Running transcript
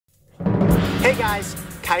guys,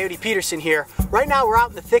 Coyote Peterson here. Right now we're out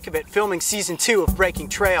in the thick of it filming season 2 of Breaking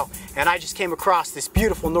Trail, and I just came across this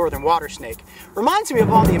beautiful northern water snake. Reminds me of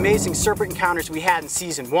all the amazing serpent encounters we had in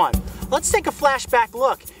season 1. Let's take a flashback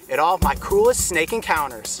look at all of my coolest snake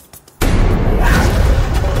encounters.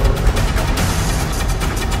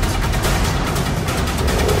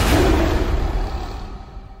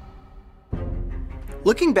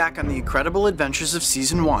 Looking back on the incredible adventures of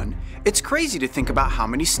season 1, it's crazy to think about how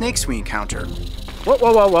many snakes we encounter. Whoa,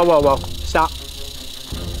 whoa, whoa, whoa, whoa, whoa, stop.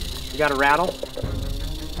 You got a rattle?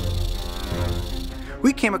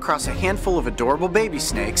 We came across a handful of adorable baby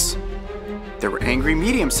snakes. There were angry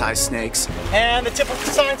medium-sized snakes. And the typical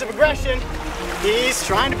signs of aggression, he's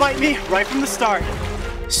trying to bite me right from the start.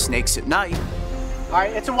 Snakes at night. All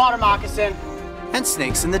right, it's a water moccasin. And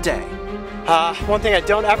snakes in the day. One thing I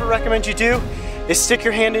don't ever recommend you do is stick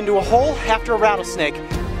your hand into a hole after a rattlesnake.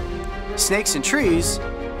 Snakes in trees,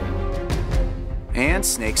 and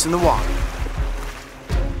snakes in the water.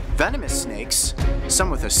 Venomous snakes, some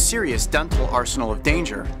with a serious dental arsenal of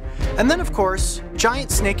danger. And then of course,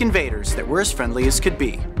 giant snake invaders that were as friendly as could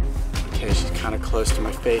be. Okay, she's kind of close to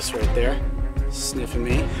my face right there, sniffing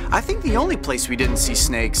me. I think the only place we didn't see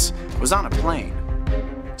snakes was on a plane.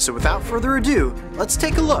 So without further ado, let's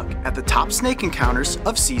take a look at the top snake encounters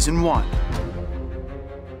of season 1.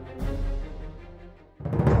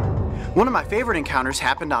 One of my favorite encounters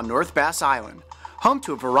happened on North Bass Island, home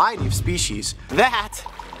to a variety of species. That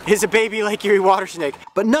is a baby Lake Erie water snake,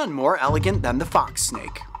 but none more elegant than the fox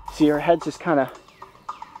snake. See, her head's just kind of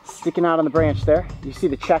sticking out on the branch there. You see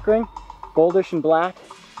the checkering, goldish and black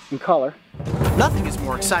in color. Nothing is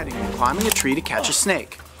more exciting than climbing a tree to catch a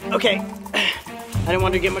snake. Okay, I didn't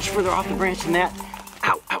want to get much further off the branch than that.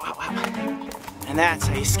 Ow, ow, ow, ow. And that's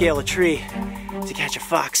how you scale a tree to catch a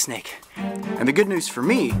fox snake. And the good news for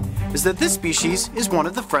me is that this species is one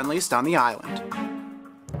of the friendliest on the island.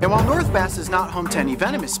 And while North Bass is not home to any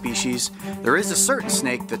venomous species, there is a certain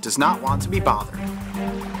snake that does not want to be bothered.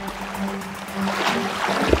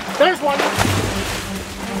 There's one!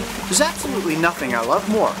 There's absolutely nothing I love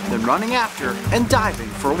more than running after and diving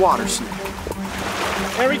for a water snake.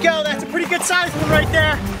 There we go, that's a pretty good sized one right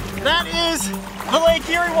there. That is the Lake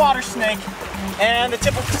Erie water snake. And the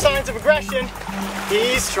typical signs of aggression,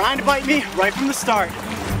 he's trying to bite me right from the start.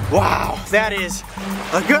 Wow, that is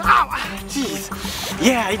a good, ow, jeez.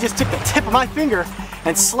 Yeah, he just took the tip of my finger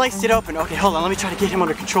and sliced it open. Okay, hold on, let me try to get him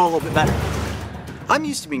under control a little bit better. I'm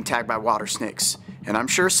used to being tagged by water snakes, and I'm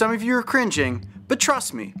sure some of you are cringing, but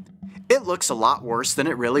trust me, it looks a lot worse than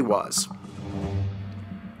it really was.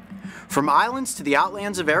 From islands to the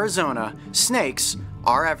outlands of Arizona, snakes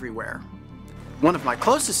are everywhere. One of my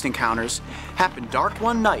closest encounters happened dark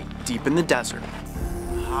one night deep in the desert.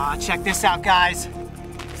 Check this out, guys.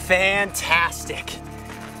 Fantastic.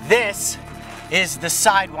 This is the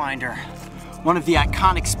sidewinder, one of the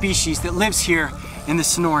iconic species that lives here in the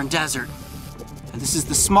Sonoran Desert. And this is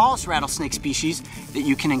the smallest rattlesnake species that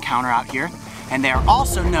you can encounter out here, and they are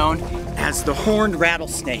also known as the horned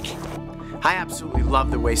rattlesnake. I absolutely love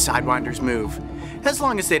the way sidewinders move, as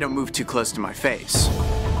long as they don't move too close to my face.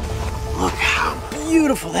 Look how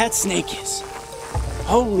beautiful that snake is.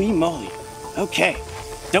 Holy moly. Okay,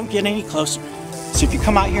 don't get any closer. So if you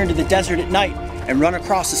come out here into the desert at night and run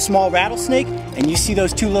across a small rattlesnake and you see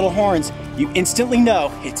those two little horns, you instantly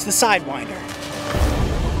know it's the sidewinder.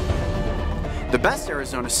 The best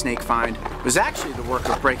Arizona snake find was actually the work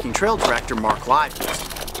of Breaking Trail director Mark Lively.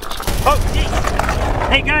 Oh, geez.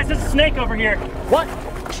 Hey guys, there's a snake over here. What?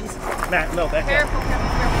 Jesus, Matt, no, back there. Careful,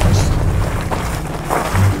 careful.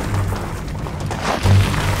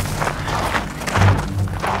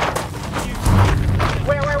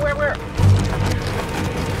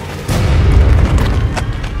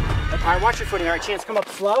 All right, watch your footing. All right, Chance, come up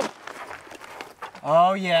slow.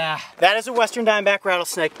 Oh yeah, that is a Western Diamondback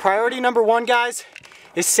rattlesnake. Priority number 1, guys,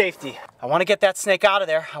 is safety. I want to get that snake out of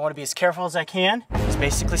there. I want to be as careful as I can. He's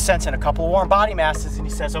basically sensing a couple of warm body masses and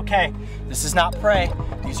he says, okay, this is not prey.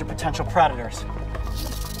 These are potential predators.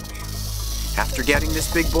 After getting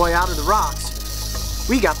this big boy out of the rocks,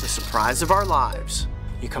 we got the surprise of our lives.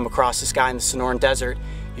 You come across this guy in the Sonoran Desert,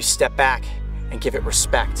 you step back and give it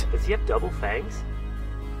respect. Does he have double fangs?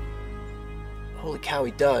 Holy cow,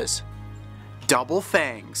 he does. Double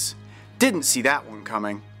fangs. Didn't see that one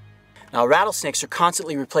coming. Now, rattlesnakes are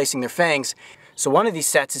constantly replacing their fangs, so one of these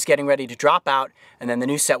sets is getting ready to drop out, and then the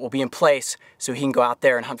new set will be in place so he can go out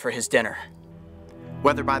there and hunt for his dinner.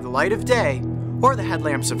 Whether by the light of day or the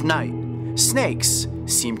headlamps of night, snakes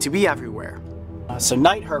seem to be everywhere. So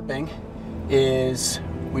night herping is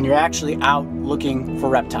when you're actually out looking for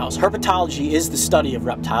reptiles. Herpetology is the study of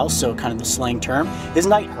reptiles, so kind of the slang term is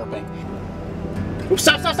night herping. Oops,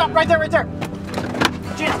 stop, right there.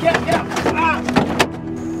 Chance, get up. Ah.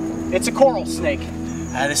 It's a coral snake.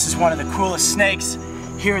 This is one of the coolest snakes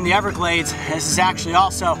here in the Everglades. This is actually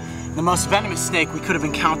also the most venomous snake we could have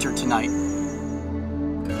encountered tonight.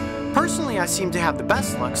 Personally, I seem to have the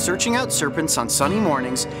best luck searching out serpents on sunny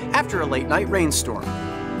mornings after a late night rainstorm.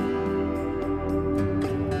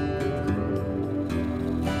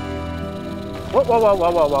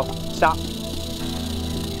 Whoa. Stop.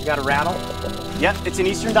 You got a rattle? Yep, it's an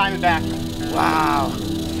eastern diamondback. Wow.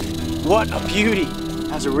 What a beauty.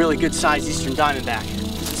 That's a really good sized eastern diamondback.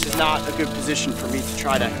 This is not a good position for me to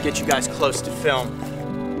try to get you guys close to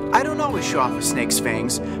film. I don't always show off a snake's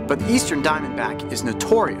fangs, but the eastern diamondback is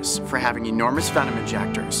notorious for having enormous venom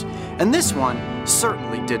injectors, and this one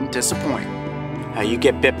certainly didn't disappoint. You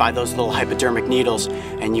get bit by those little hypodermic needles,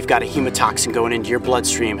 and you've got a hemotoxin going into your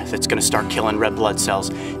bloodstream that's going to start killing red blood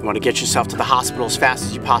cells. You want to get yourself to the hospital as fast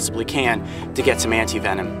as you possibly can to get some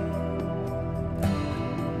anti-venom.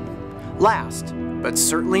 Last, but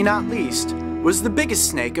certainly not least, was the biggest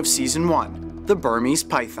snake of season 1, the Burmese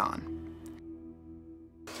python.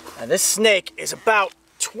 Now this snake is about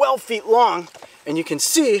 12 feet long, and you can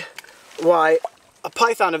see why a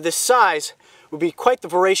python of this size would be quite the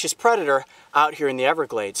voracious predator out here in the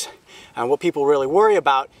Everglades. And what people really worry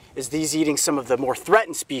about is these eating some of the more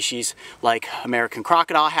threatened species like American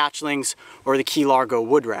crocodile hatchlings or the Key Largo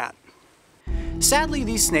wood rat. Sadly,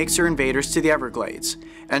 these snakes are invaders to the Everglades,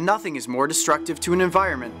 and nothing is more destructive to an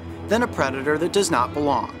environment than a predator that does not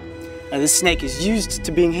belong. Now, this snake is used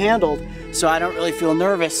to being handled, so I don't really feel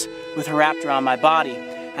nervous with her wrapped around my body.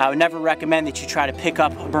 I would never recommend that you try to pick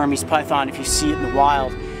up a Burmese python if you see it in the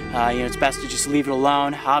wild. It's best to just leave it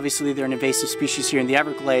alone. Obviously, they're an invasive species here in the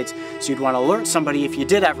Everglades, so you'd want to alert somebody if you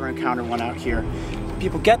did ever encounter one out here.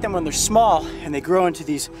 People get them when they're small, and they grow into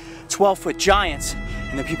these 12-foot giants,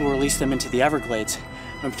 and then people release them into the Everglades.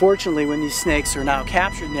 Unfortunately, when these snakes are now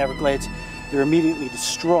captured in the Everglades, they're immediately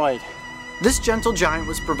destroyed. This gentle giant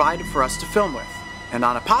was provided for us to film with, and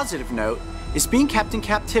on a positive note, is being kept in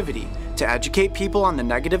captivity to educate people on the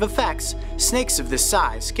negative effects snakes of this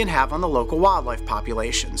size can have on the local wildlife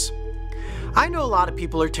populations. I know a lot of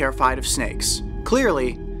people are terrified of snakes.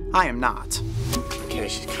 Clearly, I am not. Okay,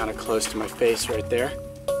 she's kind of close to my face right there,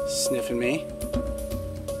 sniffing me.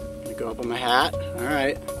 Let me go up on my hat. All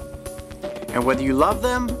right. And whether you love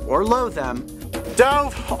them or loathe them,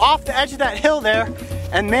 dove off the edge of that hill there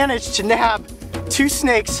and managed to nab 2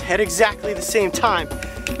 snakes at exactly the same time.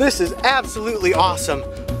 This is absolutely awesome.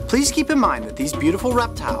 Please keep in mind that these beautiful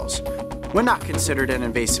reptiles, when not considered an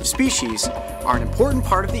invasive species, are an important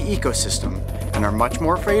part of the ecosystem and are much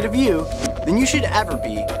more afraid of you than you should ever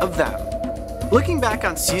be of them. Looking back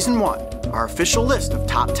on season 1, our official list of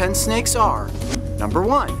top 10 snakes are: number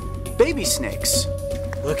 1, baby snakes.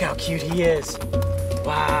 Look how cute he is.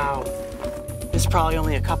 Wow. This is probably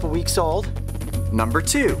only a couple weeks old. Number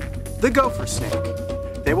 2, the gopher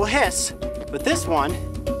snake. They will hiss, but this one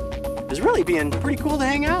is really being pretty cool to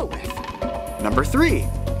hang out with. Number 3,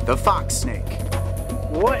 the fox snake.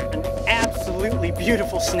 What an absolutely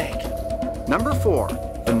beautiful snake. Number 4,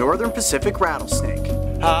 the northern Pacific rattlesnake.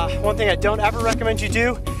 One thing I don't ever recommend you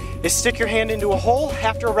do is stick your hand into a hole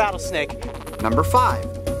after a rattlesnake. Number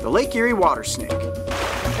 5, the Lake Erie water snake.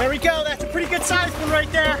 There we go, that's a pretty good sized one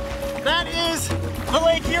right there. That is the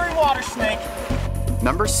Lake Erie water snake.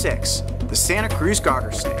 Number 6, the Santa Cruz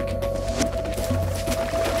garter snake.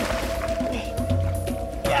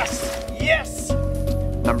 Yes!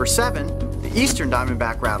 Number 7, the eastern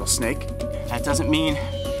diamondback rattlesnake. That doesn't mean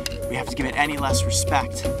we have to give it any less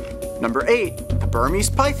respect. Number 8, the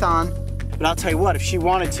Burmese python. But I'll tell you what, if she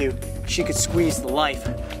wanted to, she could squeeze the life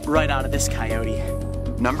right out of this coyote.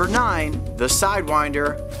 Number 9, the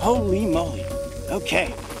sidewinder. Holy moly.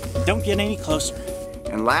 Okay, don't get any closer.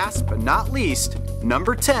 And last but not least,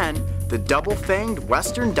 number 10, the double-fanged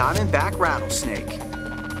western diamondback rattlesnake.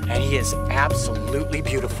 And he is absolutely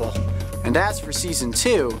beautiful. And as for season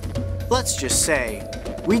 2, let's just say,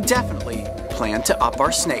 we definitely plan to up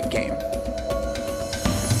our snake game.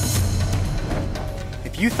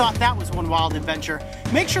 If you thought that was one wild adventure,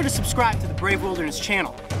 make sure to subscribe to the Brave Wilderness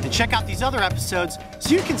channel and check out these other episodes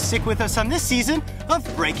so you can stick with us on this season of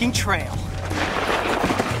Breaking Trail.